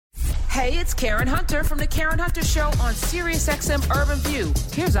Hey, it's Karen Hunter from The Karen Hunter Show on SiriusXM Urban View.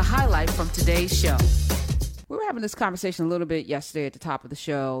 Here's a highlight from today's show. We were having this conversation a little bit yesterday at the top of the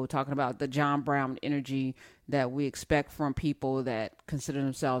show, talking about the John Brown energy that we expect from people that consider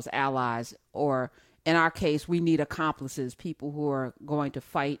themselves allies, or in our case, we need accomplices, people who are going to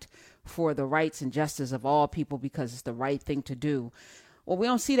fight for the rights and justice of all people because it's the right thing to do. Well, we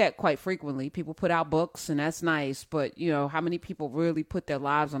don't see that quite frequently. People put out books, and that's nice. But, you know, how many people really put their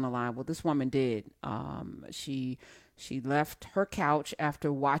lives on the line? Well, this woman did. She left her couch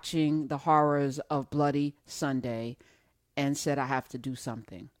after watching the horrors of Bloody Sunday and said, I have to do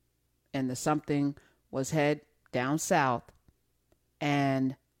something. And the something was head down south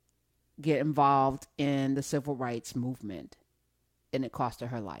and get involved in the civil rights movement. And it cost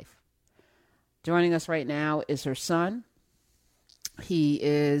her life. Joining us right now is her son. He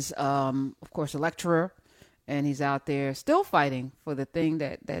is, of course, a lecturer, and he's out there still fighting for the thing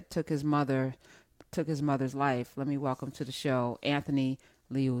that took his mother's life. Let me welcome to the show, Anthony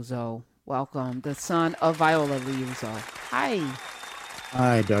Liuzzo. Welcome, the son of Viola Liuzzo. Hi.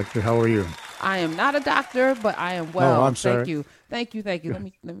 Hi, doctor. How are you? I am not a doctor, but I am well. Oh, I'm sorry. Thank you. Let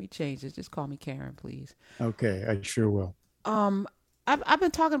me change this. Just call me Karen, please. Okay, I sure will. I've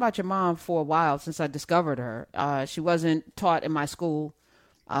been talking about your mom for a while since I discovered her. She wasn't taught in my school.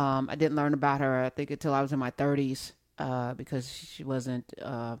 I didn't learn about her, I think, until I was in my 30s because she wasn't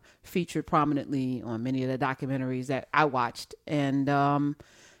featured prominently on many of the documentaries that I watched. And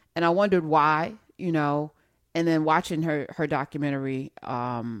I wondered why, you know. And then watching her documentary,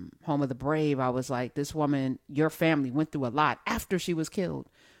 Home of the Brave, I was like, this woman, your family went through a lot after she was killed.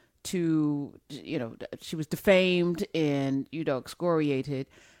 She was defamed and, excoriated.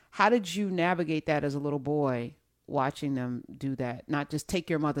 How did you navigate that as a little boy, watching them do that? Not just take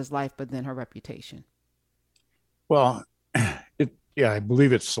your mother's life, but then her reputation. Well, I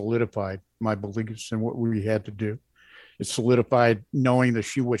believe it solidified my beliefs and what we had to do. It solidified knowing that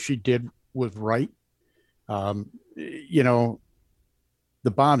what she did was right. The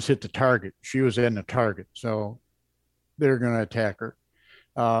bombs hit the target. She was in the target, so they're going to attack her.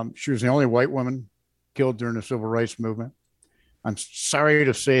 She was the only white woman killed during the civil rights movement. I'm sorry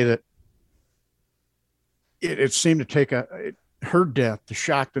to say that it seemed to take her death to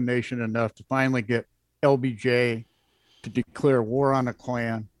shock the nation enough to finally get LBJ to declare war on the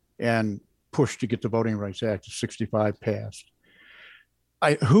Klan and push to get the Voting Rights Act of 65 passed.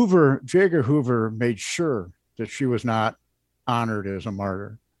 J. Edgar Hoover made sure that she was not honored as a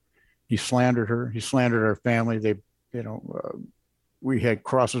martyr. He slandered her. He slandered our family. We had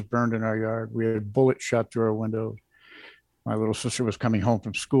crosses burned in our yard. We had bullets shot through our windows. My little sister was coming home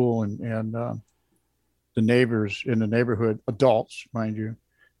from school, and the neighbors in the neighborhood, adults, mind you,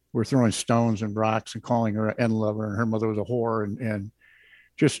 were throwing stones and rocks and calling her an end lover, and her mother was a whore, and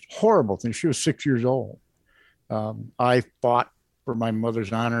just horrible things. She was 6 years old. I fought for my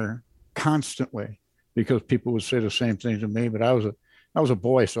mother's honor constantly because people would say the same things to me, but I was a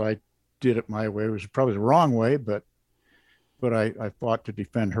boy, so I did it my way. It was probably the wrong way, but I fought to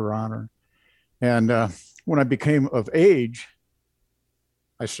defend her honor. And when I became of age,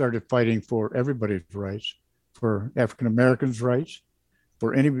 I started fighting for everybody's rights, for African Americans' rights,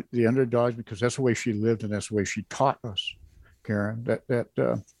 for the underdogs, because that's the way she lived and that's the way she taught us, Karen.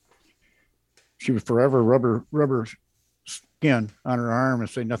 That she would forever rubber skin on her arm and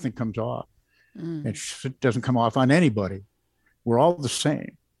say nothing comes off, and it doesn't come off on anybody. We're all the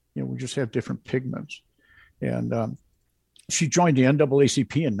same. We just have different pigments. And she joined the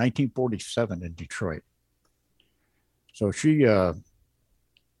NAACP in 1947 in Detroit. So she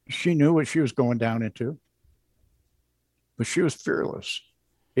knew what she was going down into, but she was fearless.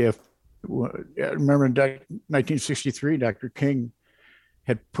 I remember in 1963, Dr. King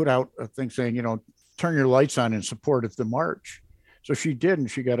had put out a thing saying, turn your lights on in support of the march. So she did,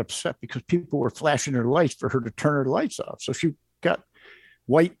 and she got upset because people were flashing their lights for her to turn her lights off. So she got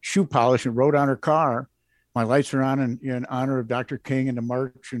white shoe polish and wrote on her car, my lights are on in honor of Dr. King and the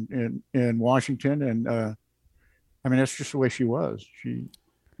march in Washington. And that's just the way she was. She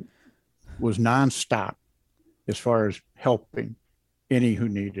was nonstop as far as helping any who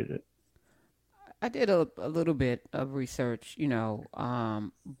needed it. I did a little bit of research,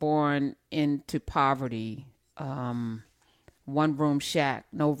 born into poverty, one-room shack,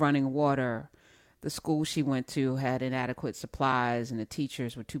 no running water. The school she went to had inadequate supplies, and the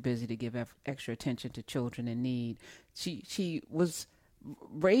teachers were too busy to give extra attention to children in need. She was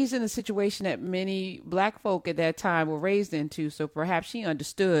raised in a situation that many Black folk at that time were raised into, so perhaps she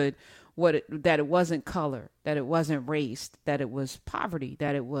understood that it wasn't color, that it wasn't race, that it was poverty,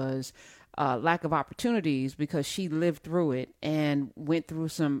 that it was lack of opportunities because she lived through it and went through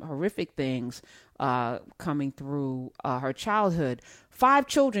some horrific things coming through her childhood. 5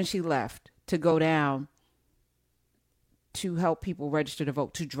 children she left to go down to help people register to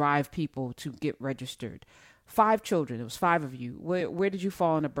vote, to drive people to get registered. 5 children. It was 5 of you. Where did you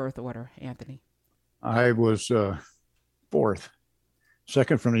fall in the birth order, Anthony? I was fourth,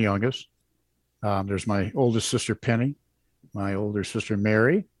 second from the youngest. There's my oldest sister, Penny, my older sister,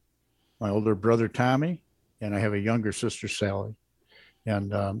 Mary, my older brother, Tommy, and I have a younger sister, Sally.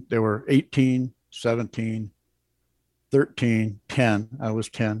 And they were 18, 17, 13, 10. I was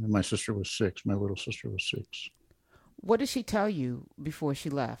 10, and my sister was 6. My little sister was 6. What did she tell you before she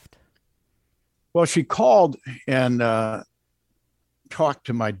left? Well, she called and talked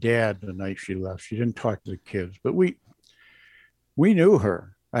to my dad the night she left. She didn't talk to the kids, but we knew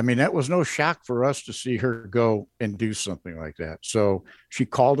her. I mean, that was no shock for us to see her go and do something like that. So she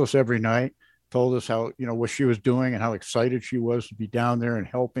called us every night, told us how, what she was doing and how excited she was to be down there and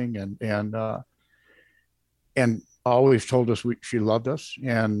helping, and always told us she loved us.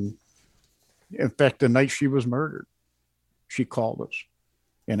 And in fact, the night she was murdered, she called us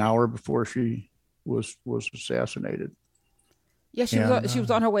an hour before she was assassinated. Yeah, she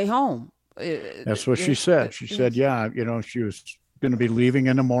was on her way home. That's what she said. She said, yeah, she was going to be leaving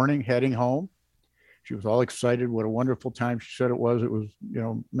in the morning, heading home. She was all excited. What a wonderful time she said it was. It was,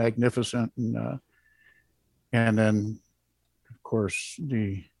 magnificent. And then, of course,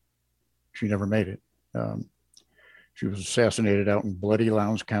 she never made it. She was assassinated out in Bloody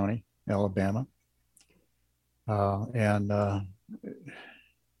Lowndes County, Alabama.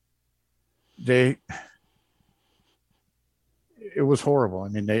 It was horrible. I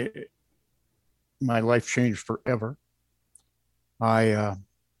mean, my life changed forever. I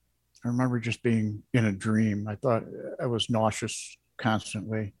remember just being in a dream. I thought I was nauseous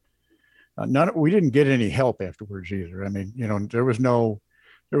constantly. We didn't get any help afterwards either. I mean, there was no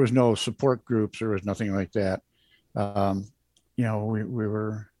support groups. There was nothing like that. We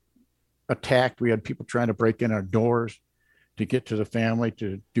were attacked. We had people trying to break in our doors to get to the family,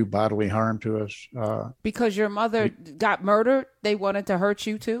 to do bodily harm to us. Because your mother got murdered, they wanted to hurt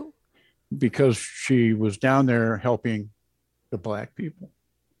you too? Because she was down there helping the Black people.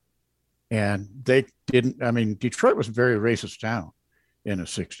 And they didn't, I mean, Detroit was a very racist town in the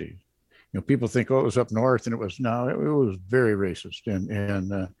 60s. People think, it was up north, and it was very racist.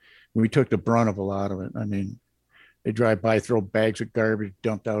 And we took the brunt of a lot of it. I mean, they drive by, throw bags of garbage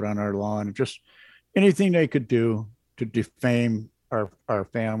dumped out on our lawn, and just anything they could do to defame our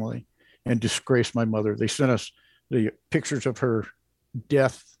family and disgrace my mother. They sent us the pictures of her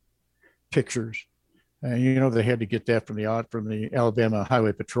death pictures. And, they had to get that from the Alabama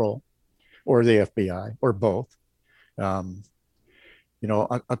Highway Patrol or the FBI or both. I'll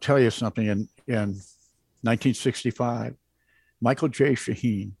tell you something. In 1965, Michael J.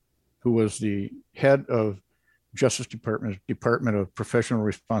 Shaheen, who was the head of Justice Department of Professional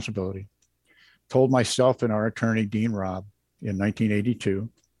Responsibility, told myself and our attorney, Dean Robb, in 1982,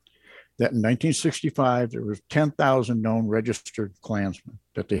 that in 1965, there was 10,000 known registered Klansmen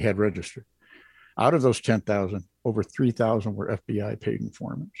that they had registered. Out of those 10,000, over 3,000 were FBI paid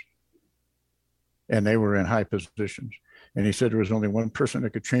informants. And they were in high positions. And he said there was only one person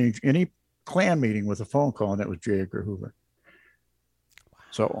that could change any Klan meeting with a phone call, and that was J. Edgar Hoover.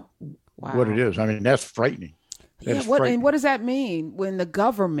 So what it is, I mean, that's frightening. And what does that mean when the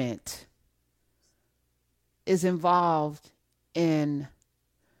government is involved in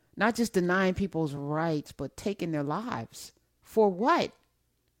not just denying people's rights, but taking their lives? For what?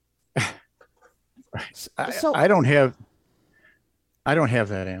 I don't have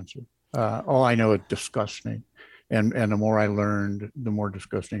that answer. All I know, it disgusts me. And the more I learned, the more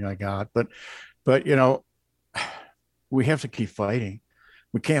disgusting I got. But we have to keep fighting.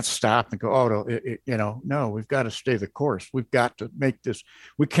 We can't stop and go, no, we've got to stay the course. We've got to make this.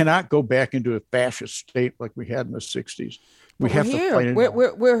 We cannot go back into a fascist state like we had in the 60s. We have to fight.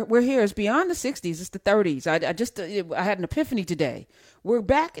 We're here. It's beyond the 60s. It's the 30s. I had an epiphany today. We're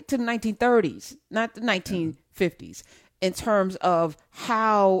back to the 1930s, not the 1950s. In terms of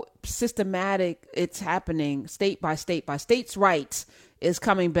how systematic it's happening, state by state by states' rights is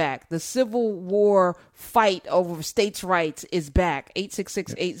coming back. The Civil War fight over states' rights is back.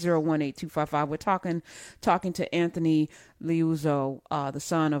 866-801-8255. We're talking to Anthony Liuzzo, the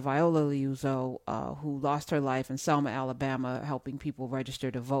son of Viola Liuzzo, who lost her life in Selma, Alabama, helping people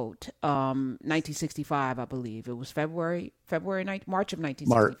register to vote. 1965, I believe. It was March of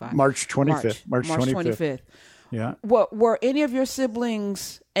 1965. March 25th. March 25th. Yeah. Were any of your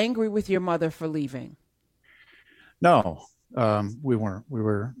siblings angry with your mother for leaving? No, We weren't. We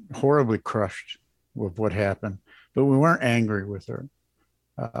were horribly crushed with what happened, but we weren't angry with her.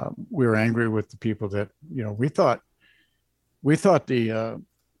 We were angry with the people that, we thought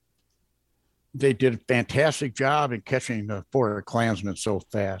they did a fantastic job in catching the four Klansmen so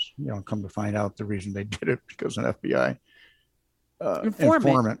fast. Come to find out the reason they did it because an FBI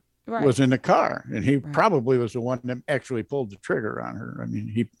informant right. was in the car, and he Right. probably was the one that actually pulled the trigger on her. I mean,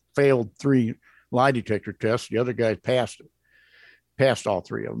 he failed 3 lie detector tests. The other guy passed all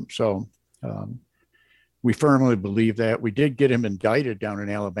 3 of them. So we firmly believe that. We did get him indicted down in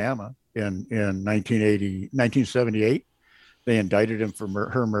Alabama in 1978. They indicted him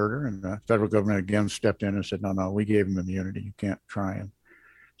for her murder, and the federal government again stepped in and said, no, we gave him immunity. You can't try him.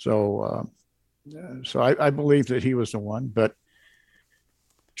 So I believe that he was the one, but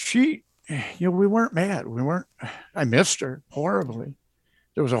she, we weren't mad. I missed her horribly.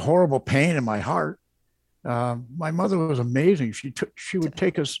 There was a horrible pain in my heart. My mother was amazing. She would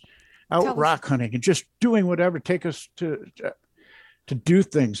take us out rock hunting and just doing whatever, take us to do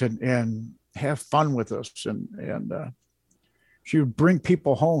things and have fun with us. And she would bring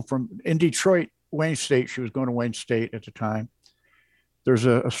people home in Detroit, Wayne State. She was going to Wayne State at the time. There's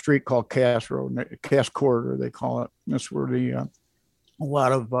a street called Cass Road, Cass Corridor, they call it. That's where a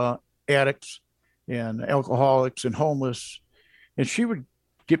lot of addicts and alcoholics and homeless. And she would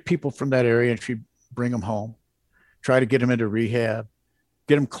get people from that area and she'd bring them home, try to get them into rehab,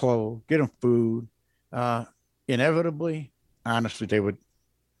 get them clothes, get them food. Inevitably, honestly, they would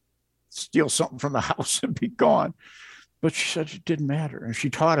steal something from the house and be gone. But she said it didn't matter. And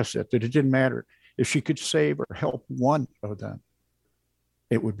she taught us that it didn't matter. If she could save or help one of them,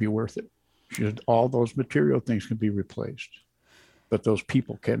 it would be worth it. She said all those material things can be replaced, but those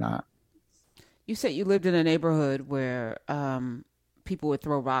people cannot. You said you lived in a neighborhood where people would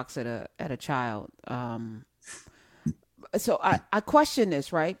throw rocks at a child. So I question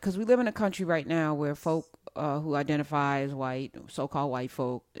this, right? Because we live in a country right now where folk who identify as white, so-called white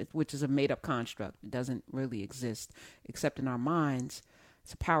folk, which is a made-up construct. It doesn't really exist except in our minds.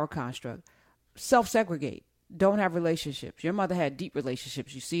 It's a power construct. Self-segregate. Don't have relationships. Your mother had deep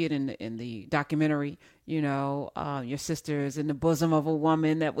relationships. You see it in the documentary. Your sister is in the bosom of a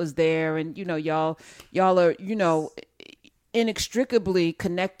woman that was there, and y'all are inextricably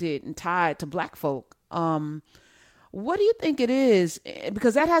connected and tied to Black folk. What do you think it is?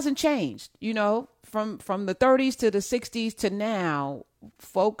 Because that hasn't changed, from the 30s to the 60s to now.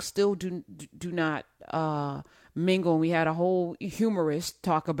 Folks still do not mingle. And we had a whole humorist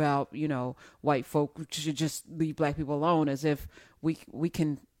talk about, white folk should just leave Black people alone, as if we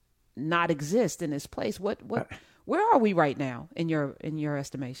can not exist in this place. Where are we right now in your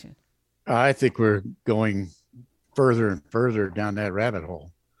estimation? I think we're going further and further down that rabbit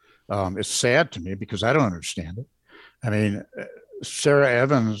hole. It's sad to me because I don't understand it. I mean, Sarah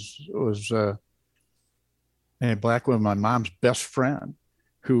Evans was a Black woman, my mom's best friend,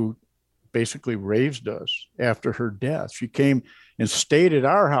 who basically raised us after her death. She came and stayed at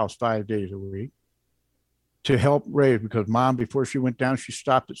our house 5 days a week to help raise, because Mom, before she went down, she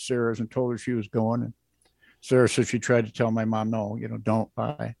stopped at Sarah's and told her she was going. And Sarah said she tried to tell my mom, no, don't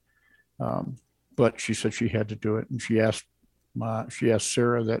buy. But she said she had to do it. And she asked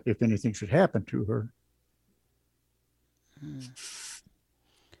Sarah that if anything should happen to her.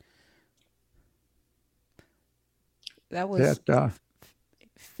 That was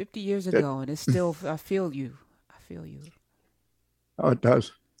 50 years ago, and it's still, I feel you. Oh, it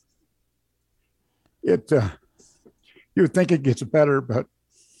does. You would think it gets better, but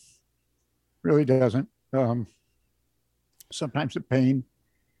really doesn't. Sometimes the pain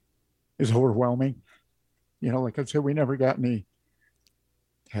is overwhelming. Like I said, we never got any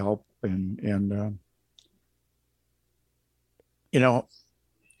help, and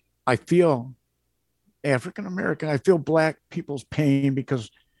I feel African American. I feel Black people's pain because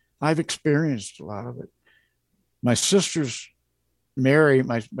I've experienced a lot of it. My sister's Mary,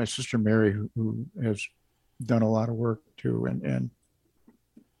 my sister Mary, who has done a lot of work too, and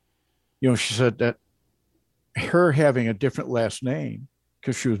she said that her having a different last name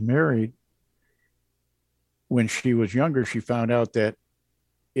because she was married when she was younger, she found out that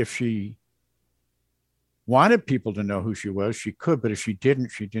if she wanted people to know who she was, she could, but if she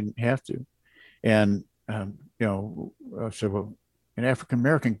didn't have to. And so, well, an African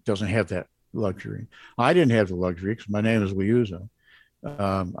American doesn't have that luxury. I didn't have the luxury because my name is Liuza.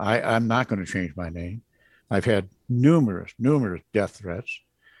 I'm not going to change my name. I've had numerous death threats.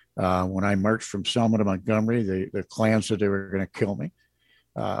 When I marched from Selma to Montgomery, the Klan said they were going to kill me.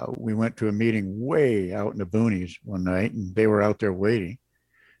 We went to a meeting way out in the boonies one night, and they were out there waiting.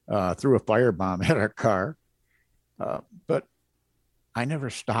 Threw a firebomb at our car. But I never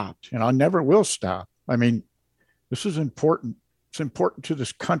stopped, and I never will stop. I mean, this is important. It's important to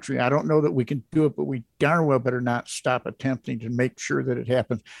this country. I don't know that we can do it, but we darn well better not stop attempting to make sure that it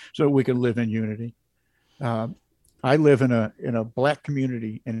happens so that we can live in unity. I live in a Black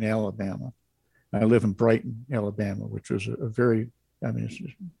community in Alabama. I live in Brighton, Alabama, which was a very, I mean, it's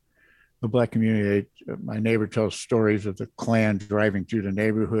the Black community. My neighbor tells stories of the Klan driving through the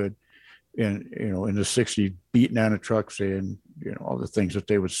neighborhood in the 60s, beating on a truck, saying, all the things that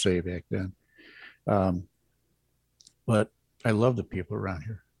they would say back then. But I love the people around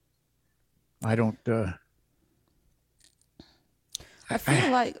here. I don't. I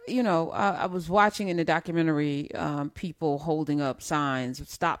feel like, I was watching in the documentary people holding up signs,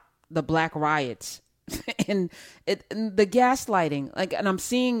 stop the Black riots and the gaslighting, and I'm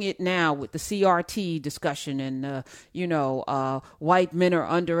seeing it now with the CRT discussion and, white men are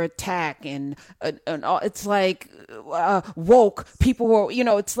under attack and it's like woke people who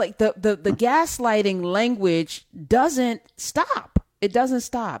are, it's like the gaslighting language doesn't stop. It doesn't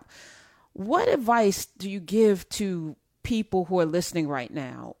stop. What advice do you give to people who are listening right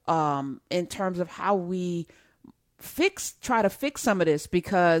now in terms of how we try to fix some of this?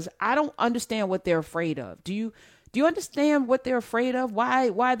 Because I don't understand what they're afraid of. Do you understand what they're afraid of?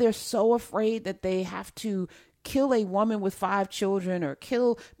 Why they're so afraid that they have to kill a woman with 5 children or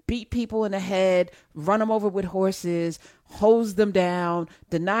beat people in the head, run them over with horses, hose them down,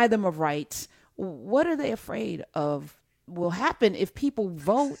 deny them of rights? What are they afraid of will happen if people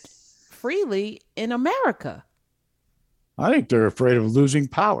vote freely in America? I think they're afraid of losing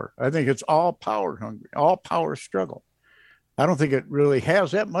power. I think it's all power hungry, all power struggle. I don't think it really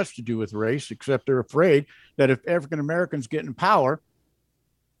has that much to do with race, except they're afraid that if African Americans get in power,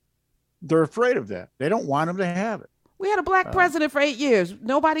 they're afraid of that. They don't want them to have it. We had a Black president for 8 years.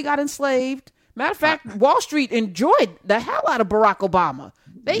 Nobody got enslaved. Matter of fact, Wall Street enjoyed the hell out of Barack Obama.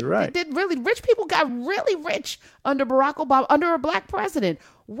 They did really. Rich people got really rich under Barack Obama, under a Black president.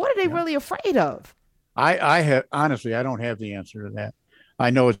 What are they really afraid of? Honestly, I don't have the answer to that.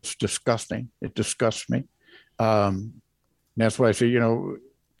 I know it's disgusting. It disgusts me. That's why I say,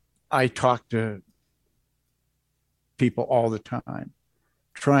 I talk to people all the time,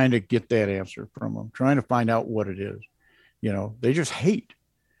 trying to get that answer from them, trying to find out what it is. They just hate.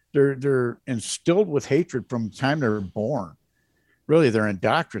 They're instilled with hatred from the time they're born. Really, they're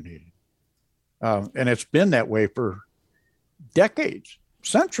indoctrinated. And it's been that way for decades,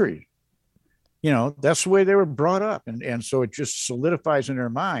 centuries. That's the way they were brought up. And so it just solidifies in their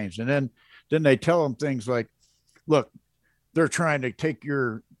minds. And then they tell them things like, look, they're trying to take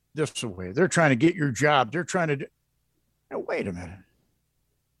this away. They're trying to get your job. They're trying to now, wait a minute.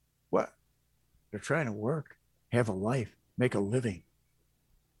 What? They're trying to work, have a life, make a living.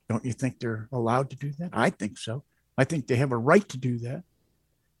 Don't you think they're allowed to do that? I think so. I think they have a right to do that.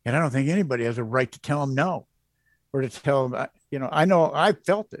 And I don't think anybody has a right to tell them no or to tell them, I know I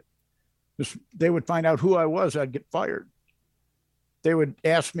felt it. They would find out who I was, I'd get fired. They would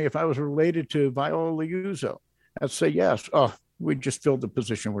ask me if I was related to Viola Liuzzo. I'd say yes. Oh, we just filled the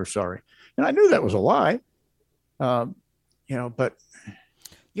position. We're sorry. And I knew that was a lie. But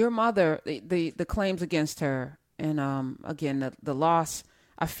your mother, the claims against her, and again the loss.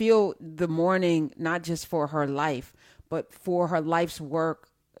 I feel the mourning not just for her life, but for her life's work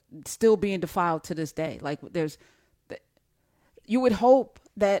still being defiled to this day. Like you would hope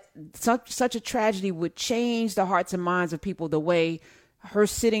that such a tragedy would change the hearts and minds of people the way her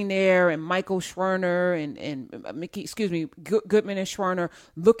sitting there and Michael Schwerner and Goodman and Schwerner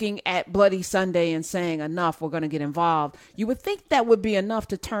looking at Bloody Sunday and saying, enough, we're going to get involved. You would think that would be enough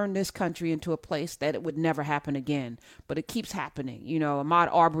to turn this country into a place that it would never happen again. But it keeps happening. Ahmaud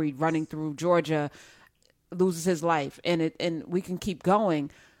Arbery running through Georgia loses his life, and we can keep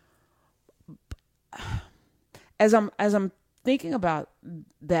going. As I'm thinking about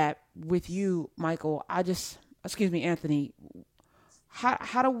that with you, Michael, Anthony,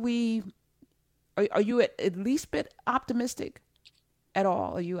 how do we, are you at least bit optimistic at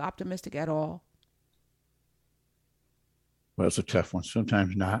all? Are you optimistic at all? Well, it's a tough one.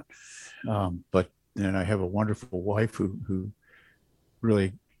 Sometimes not. But then I have a wonderful wife who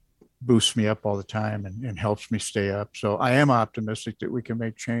really boosts me up all the time and helps me stay up. So I am optimistic that we can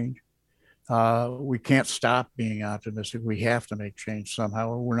make change. We can't stop being optimistic. We have to make change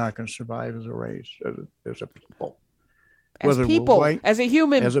somehow, or we're not going to survive as a race, as a people. As people, white, as a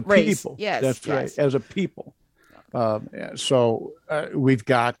human as a race. People. Yes, that's right. As a people. So we've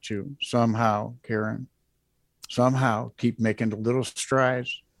got to somehow, Karen, keep making the little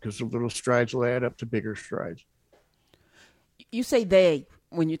strides, because the little strides will add up to bigger strides. You say they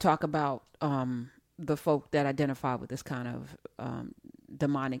when you talk about the folk that identify with this kind of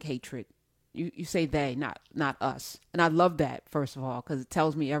demonic hatred. You say they, not us. And I love that, first of all, because it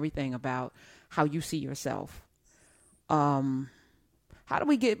tells me everything about how you see yourself. How do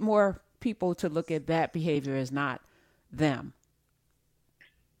we get more people to look at that behavior as not them?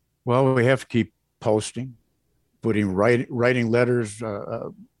 Well, we have to keep posting, writing letters,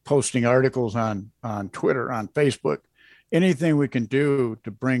 posting articles on Twitter, on Facebook, anything we can do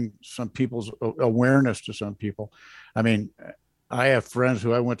to bring some people's awareness to some people. I mean, I have friends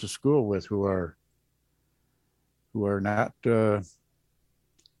who I went to school with who are not,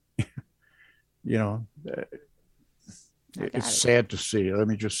 it's sad to see. Let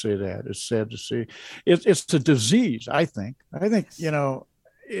me just say that it's sad to see. It's a disease. I think,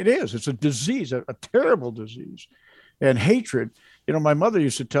 it is. It's a disease, a terrible disease, and hatred. My mother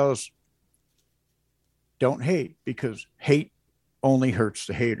used to tell us, don't hate, because hate only hurts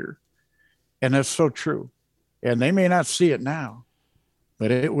the hater. And that's so true. And they may not see it now,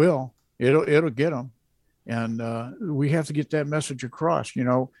 but it will. It'll get them. And we have to get that message across.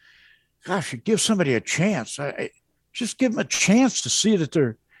 Gosh, give somebody a chance. Just give them a chance to see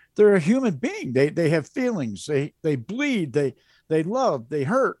that they're a human being. They have feelings. They bleed. They love. They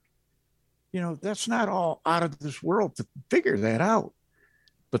hurt. That's not all out of this world to figure that out.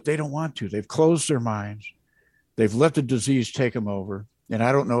 But they don't want to. They've closed their minds. They've let the disease take them over. And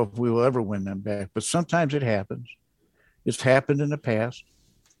I don't know if we will ever win them back, but sometimes it happens. It's happened in the past.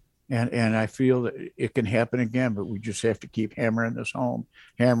 And I feel that it can happen again, but we just have to keep hammering this home,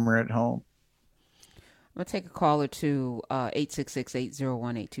 hammer it home. I'm going to take a call or two,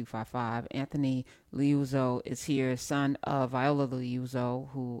 866-801-8255. Anthony Liuzzo is here, son of Viola Liuzzo,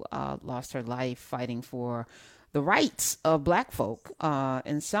 who lost her life fighting for the rights of Black folk.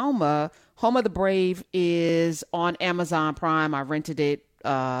 In Selma, Home of the Brave is on Amazon Prime. I rented it.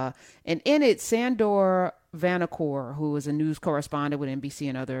 And in it, Sandor Vanacore, who was a news correspondent with NBC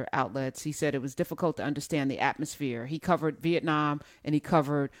and other outlets, he said it was difficult to understand the atmosphere. He covered Vietnam and he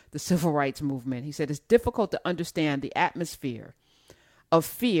covered the civil rights movement. He said it's difficult to understand the atmosphere of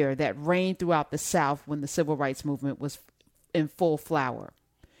fear that reigned throughout the South when the civil rights movement was in full flower.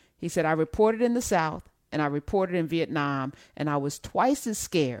 He said, I reported in the South and I reported in Vietnam, and I was twice as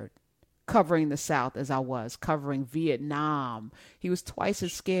scared covering the South as I was covering Vietnam. He was twice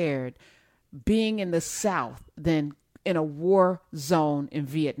as scared being in the South than in a war zone in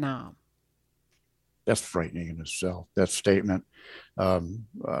Vietnam. That's frightening in itself, that statement.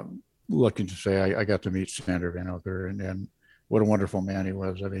 Looking to say I got to meet Sandor Vanacore, and what a wonderful man he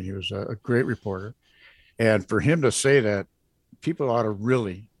was. I mean, he was a great reporter. And for him to say that, people ought to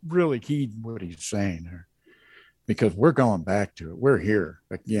really, really heed what he's saying there, because we're going back to it. We're here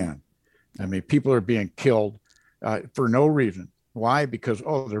again. I mean, people are being killed for no reason. Why? Because,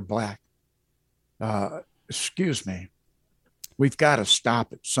 they're Black. Excuse me. We've got to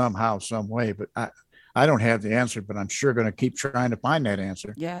stop it somehow, some way. But I don't have the answer, but I'm sure going to keep trying to find that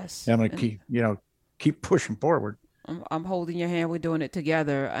answer. Yes. And I'm going to keep pushing forward. I'm holding your hand. We're doing it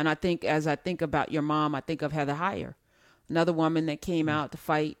together. And I think, as I think about your mom, I think of Heather Heyer, another woman that came out to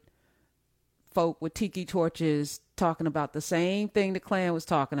fight folk with tiki torches, talking about the same thing the Klan was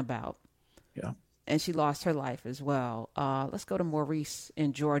talking about. Yeah. And she lost her life as well. Let's go to Maurice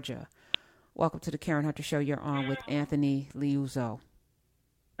in Georgia. Welcome to the Karen Hunter Show. You're on with Anthony Liuzzo.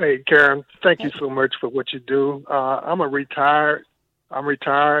 Hey, Karen, thank you so much for what you do. I'm retired,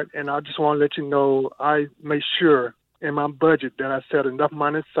 and I just want to let you know I make sure in my budget that I set enough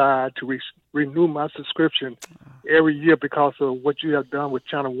money aside to renew my subscription every year because of what you have done with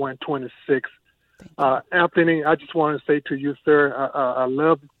Channel 126. Anthony, I just want to say to you, sir, I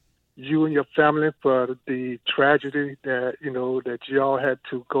love you and your family for the tragedy that you all had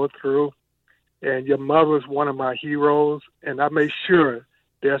to go through. And your mother is one of my heroes, and I make sure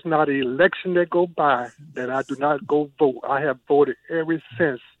there's not an election that go by that I do not go vote. I have voted ever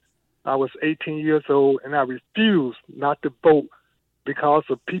since I was 18 years old, and I refuse not to vote because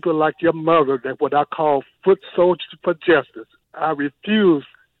of people like your mother, that what I call foot soldiers for justice. I refuse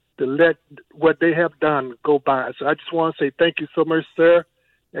to let what they have done go by. So I just want to say thank you so much, sir,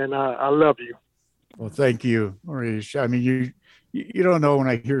 and I love you. Well, thank you, Maurice. I mean, you don't know, when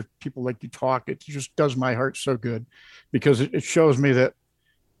I hear people like you talk, it just does my heart so good, because it shows me that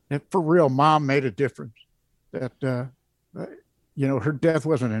for real, Mom made a difference, that, her death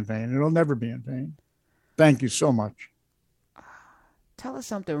wasn't in vain. It'll never be in vain. Thank you so much. Tell us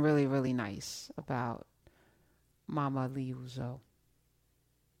something really, really nice about Mama Liuzzo.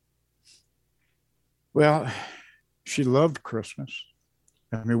 Well, she loved Christmas.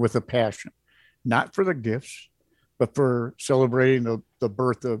 I mean, with a passion, not for the gifts, but for celebrating the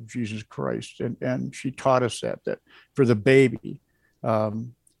birth of Jesus Christ. And she taught us that for the baby,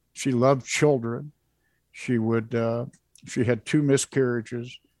 she loved children. She had 2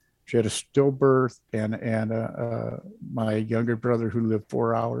 miscarriages. She had a stillbirth and my younger brother who lived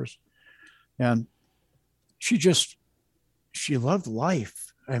 4 hours. And she loved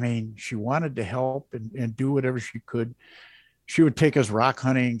life. I mean, she wanted to help and do whatever she could. She would take us rock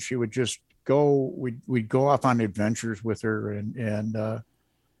hunting. She would just go, we'd go off on adventures with her, and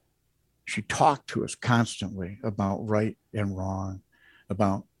she talked to us constantly about right and wrong,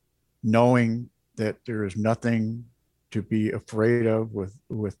 about knowing that there is nothing to be afraid of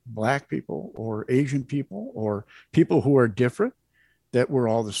with Black people or Asian people or people who are different, that we're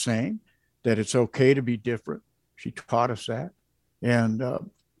all the same, that it's okay to be different. She taught us that. And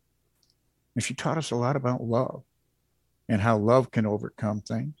she taught us a lot about love and how love can overcome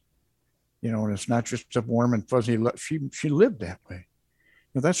things. You know, and it's not just a warm and fuzzy love. She lived that way.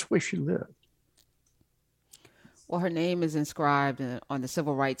 You know, that's the way she lived. Well, her name is inscribed on the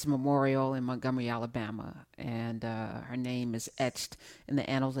Civil Rights Memorial in Montgomery, Alabama, and her name is etched in the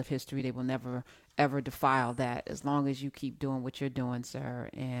annals of history. They will never, ever defile that as long as you keep doing what you're doing, sir,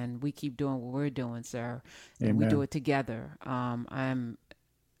 and we keep doing what we're doing, sir, and Amen. We do it together. I'm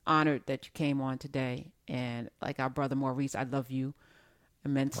honored that you came on today, and like our brother Maurice, I love you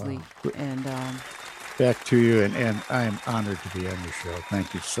immensely. Wow. And back to you, and I am honored to be on your show.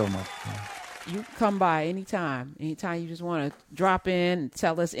 Thank you so much. You come by anytime you just want to drop in and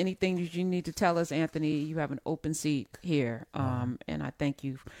tell us anything that you need to tell us, Anthony. You have an open seat here. And I thank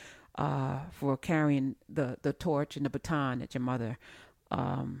you for carrying the torch and the baton that your mother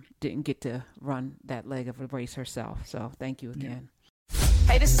didn't get to run that leg of the race herself. So thank you again.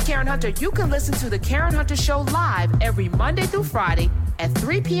 Hey, this is Karen Hunter. You can listen to The Karen Hunter Show live every Monday through Friday at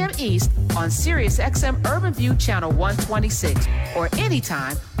 3 p.m. East on SiriusXM Urban View Channel 126 or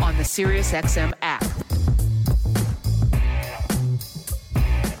anytime on the SiriusXM app.